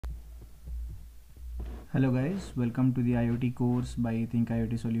Hello guys, welcome to the IoT course by Think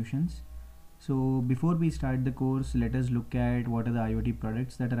IoT Solutions. So before we start the course, let us look at what are the IoT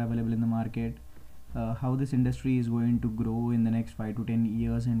products that are available in the market, how this industry is going to grow in the next 5 to 10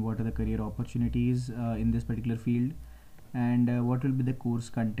 years, and what are the career opportunities in this particular field, and what will be the course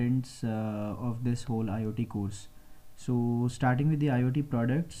contents of this whole IoT course. So starting with the IoT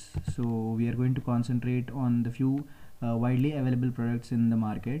products, so we are going to concentrate on the few widely available products in the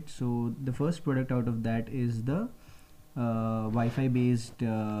market. So the first product out of that is the Wi-Fi based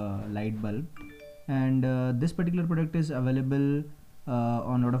light bulb, and this particular product is available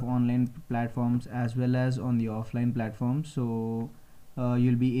on a lot of online platforms as well as on the offline platforms. So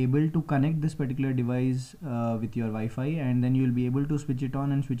you'll be able to connect this particular device with your Wi-Fi, and then you'll be able to switch it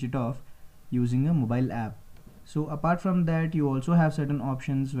on and switch it off using a mobile app. So apart from that, you also have certain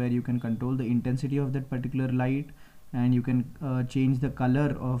options where you can control the intensity of that particular light, and you can change the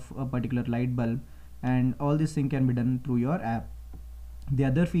color of a particular light bulb, and all this thing can be done through your app. The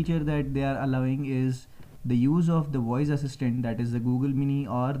other feature that they are allowing is the use of the voice assistant, that is the Google Mini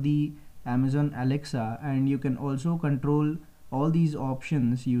or the Amazon Alexa, and you can also control all these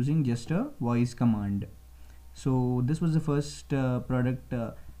options using just a voice command. So this was the first product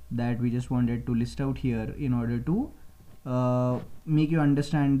that we just wanted to list out here in order to make you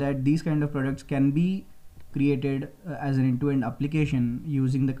understand that these kind of products can be created as an end-to-end application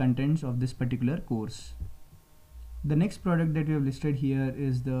using the contents of this particular course. The next product that we have listed here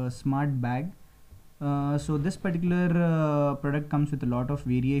is the smart bag. So this particular product comes with a lot of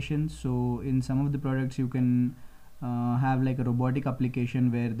variations. So in some of the products you can have like a robotic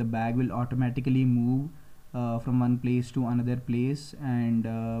application where the bag will automatically move from one place to another place, and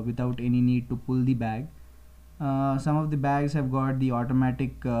without any need to pull the bag. Some of the bags have got the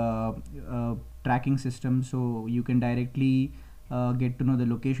automatic tracking system, so you can directly get to know the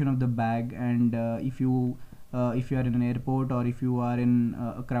location of the bag, and if you are in an airport, or if you are in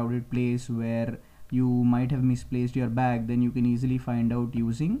a crowded place where you might have misplaced your bag, then you can easily find out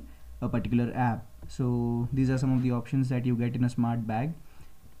using a particular app. So these are some of the options that you get in a smart bag.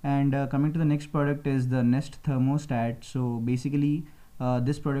 And coming to the next product is the Nest thermostat. So basically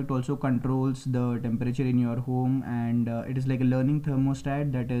this product also controls the temperature in your home, and it is like a learning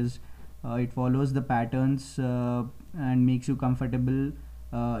thermostat, that is it follows the patterns and makes you comfortable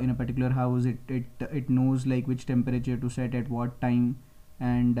in a particular house. It knows like which temperature to set at what time,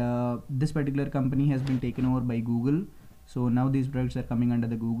 and this particular company has been taken over by Google, so now these products are coming under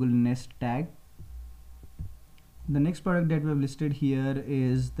the Google Nest tag. The next product that we have listed here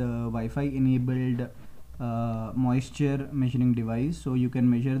is the Wi-Fi enabled moisture measuring device. So you can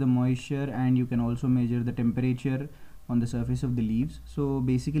measure the moisture, and you can also measure the temperature on the surface of the leaves. So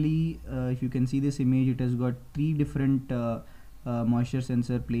basically if you can see this image, it has got three different moisture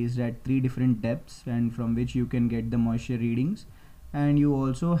sensor placed at three different depths, and from which you can get the moisture readings. And you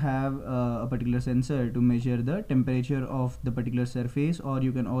also have a particular sensor to measure the temperature of the particular surface, or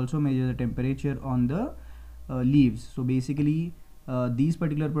you can also measure the temperature on the leaves. So basically these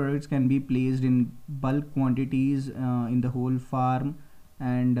particular products can be placed in bulk quantities in the whole farm,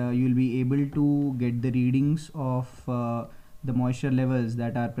 and you'll be able to get the readings of the moisture levels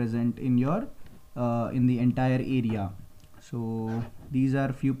that are present in your in the entire area. So these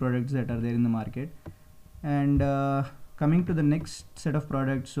are few products that are there in the market. And coming to the next set of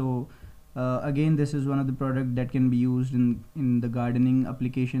products, so again this is one of the product that can be used in the gardening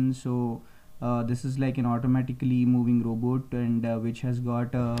application. So this is like an automatically moving robot, and which has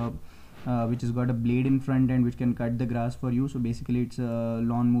got a blade in front, and which can cut the grass for you. So basically it's a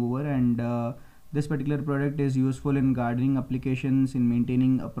lawn mower, and this particular product is useful in gardening applications, in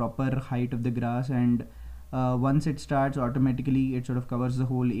maintaining a proper height of the grass, and once it starts, automatically it sort of covers the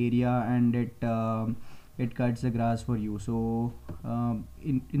whole area, and it cuts the grass for you. So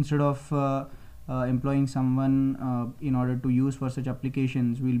instead of employing someone in order to use for such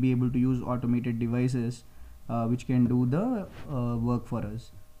applications, we'll be able to use automated devices which can do the work for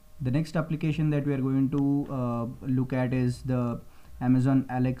us. The next application that we are going to look at is the Amazon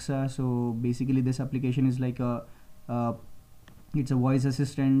Alexa. So basically this application is like it's a voice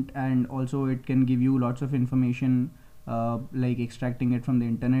assistant, and also it can give you lots of information like extracting it from the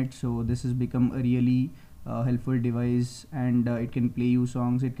internet. So this has become a really helpful device, and it can play you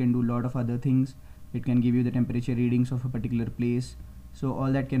songs, it can do a lot of other things, it can give you the temperature readings of a particular place. So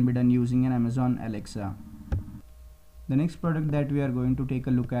all that can be done using an Amazon Alexa. The next product that we are going to take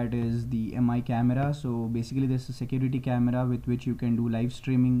a look at is the Mi camera. So basically this is a security camera with which you can do live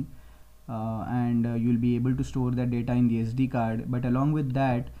streaming, and you'll be able to store that data in the SD card. But along with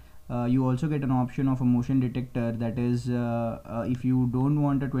that, you also get an option of a motion detector. That is, if you don't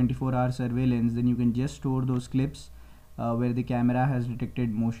want a 24-hour surveillance, then you can just store those clips where the camera has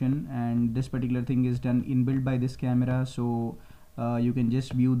detected motion, and this particular thing is done inbuilt by this camera. So you can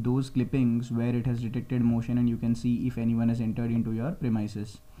just view those clippings where it has detected motion, and you can see if anyone has entered into your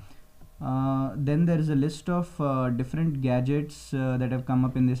premises. Then there is a list of different gadgets that have come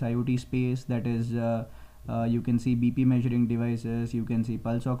up in this IoT space. That is, you can see BP measuring devices, you can see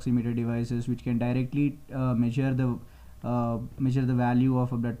pulse oximeter devices, which can directly measure the value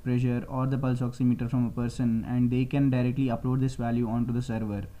of a blood pressure or the pulse oximeter from a person, and they can directly upload this value onto the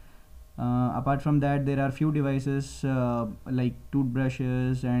server. Apart from that, there are few devices like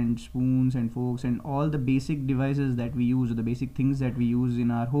toothbrushes and spoons and forks and all the basic devices that we use, the basic things that we use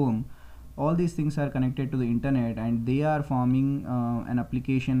in our home. All these things are connected to the internet, and they are forming an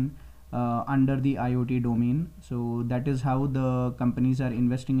application under the IoT domain. So that is how the companies are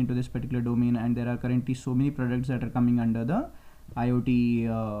investing into this particular domain, and there are currently so many products that are coming under the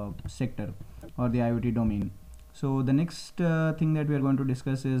IoT sector or the IoT domain. So the next thing that we are going to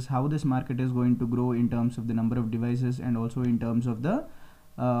discuss is how this market is going to grow in terms of the number of devices and also in terms of the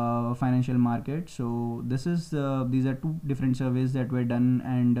financial market. So this is these are two different surveys that were done,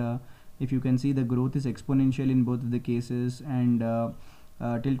 and if you can see, the growth is exponential in both of the cases, and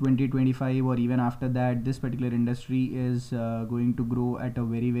till 2025 or even after that, this particular industry is going to grow at a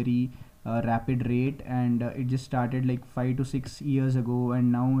very rapid rate, and it just started like 5 to 6 years ago,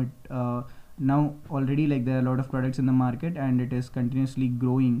 and now already like there are a lot of products in the market, and it is continuously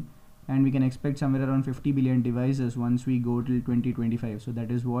growing, and we can expect somewhere around 50 billion devices once we go till 2025. So that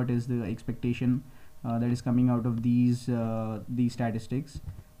is what is the expectation that is coming out of these statistics.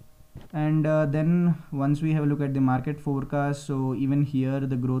 And then once we have a look at the market forecast, so even here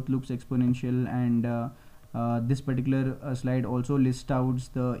the growth looks exponential, and this particular slide also lists out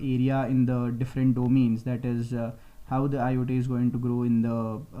the area in the different domains. That is how the IoT is going to grow in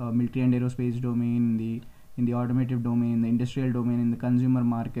the military and aerospace domain, in the automotive domain, the industrial domain, in the consumer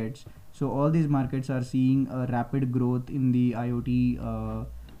markets. So all these markets are seeing a rapid growth in the IoT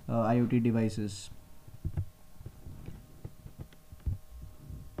devices.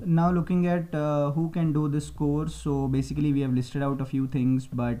 Now looking at who can do this course, so basically we have listed out a few things,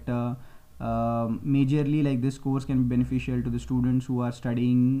 but majorly like this course can be beneficial to the students who are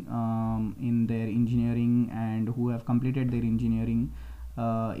studying in their engineering and who have completed their engineering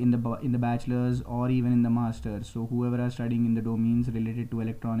in the bachelor's or even in the master's. So whoever are studying in the domains related to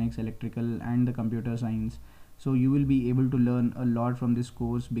electronics, electrical and the computer science, so you will be able to learn a lot from this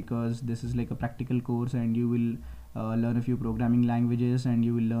course, because this is like a practical course, and you will learn a few programming languages, and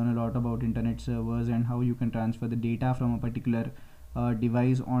you will learn a lot about internet servers and how you can transfer the data from a particular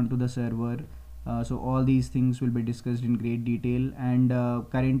device onto the server. So all these things will be discussed in great detail, and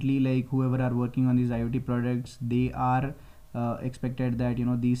currently like whoever are working on these IoT products, they are expected that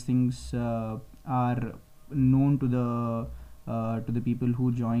these things are known to the people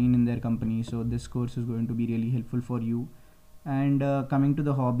who join in their company. So this course is going to be really helpful for you. And coming to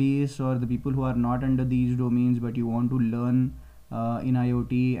the hobbies or the people who are not under these domains but you want to learn in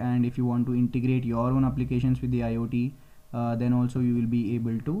IoT, and if you want to integrate your own applications with the IoT, then also you will be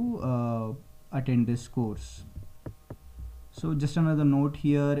able to attend this course. So just another note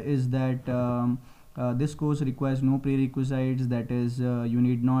here is that this course requires no prerequisites. That is, you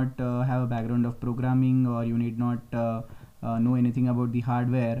need not have a background of programming, or you need not know anything about the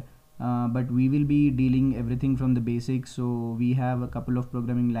hardware. But we will be dealing everything from the basics. So we have a couple of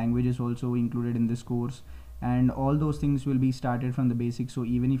programming languages also included in this course, and all those things will be started from the basics. So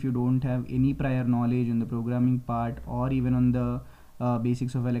even if you don't have any prior knowledge in the programming part, or even on the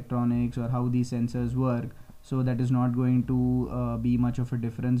basics of electronics or how these sensors work, so that is not going to be much of a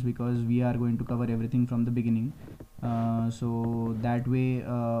difference, because we are going to cover everything from the beginning. So that way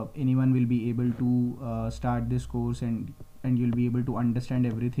anyone will be able to start this course, and you'll be able to understand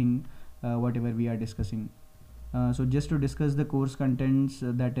everything whatever we are discussing. So just to discuss the course contents,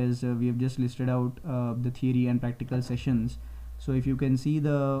 that is, we have just listed out the theory and practical sessions. So if you can see,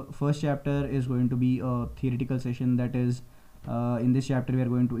 the first chapter is going to be a theoretical session. That is, in this chapter we are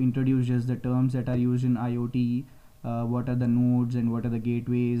going to introduce just the terms that are used in IoT, what are the nodes and what are the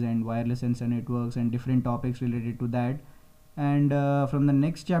gateways and wireless sensor networks and different topics related to that. And from the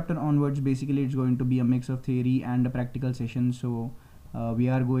next chapter onwards, basically it's going to be a mix of theory and a practical session. So we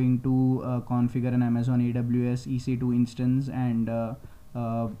are going to configure an Amazon AWS EC2 instance, and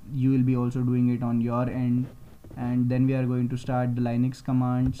you will be also doing it on your end. And then we are going to start the Linux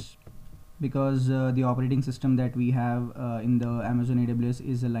commands, because the operating system that we have in the Amazon AWS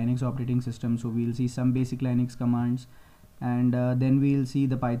is a Linux operating system. So we'll see some basic Linux commands, and then we'll see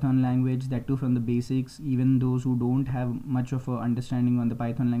the Python language, that too from the basics. Even those who don't have much of a understanding on the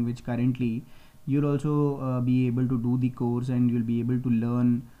Python language currently, you'll also be able to do the course and you'll be able to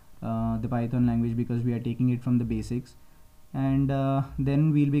learn the Python language, because we are taking it from the basics. And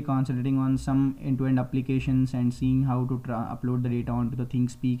then we'll be concentrating on some end-to-end applications and seeing how to upload the data onto the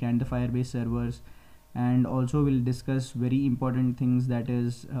ThinkSpeak and the Firebase servers. And also we'll discuss very important things, that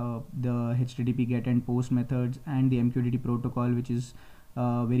is the HTTP GET and POST methods and the MQTT protocol, which is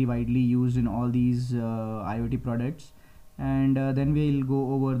very widely used in all these IoT products. And then we'll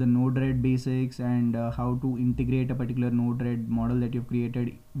go over the Node-RED basics and how to integrate a particular Node-RED model that you've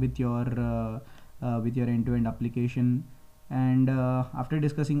created with your end-to-end application. And after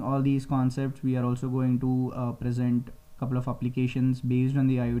discussing all these concepts, we are also going to present a couple of applications based on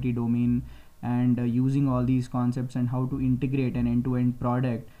the IoT domain, and using all these concepts and how to integrate an end-to-end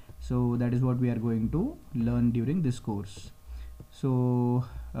product. So that is what we are going to learn during this course. So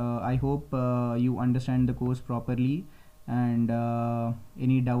I hope you understand the course properly, and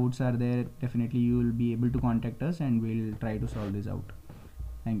any doubts are there, definitely you will be able to contact us and we'll try to solve this out.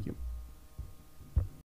 Thank you.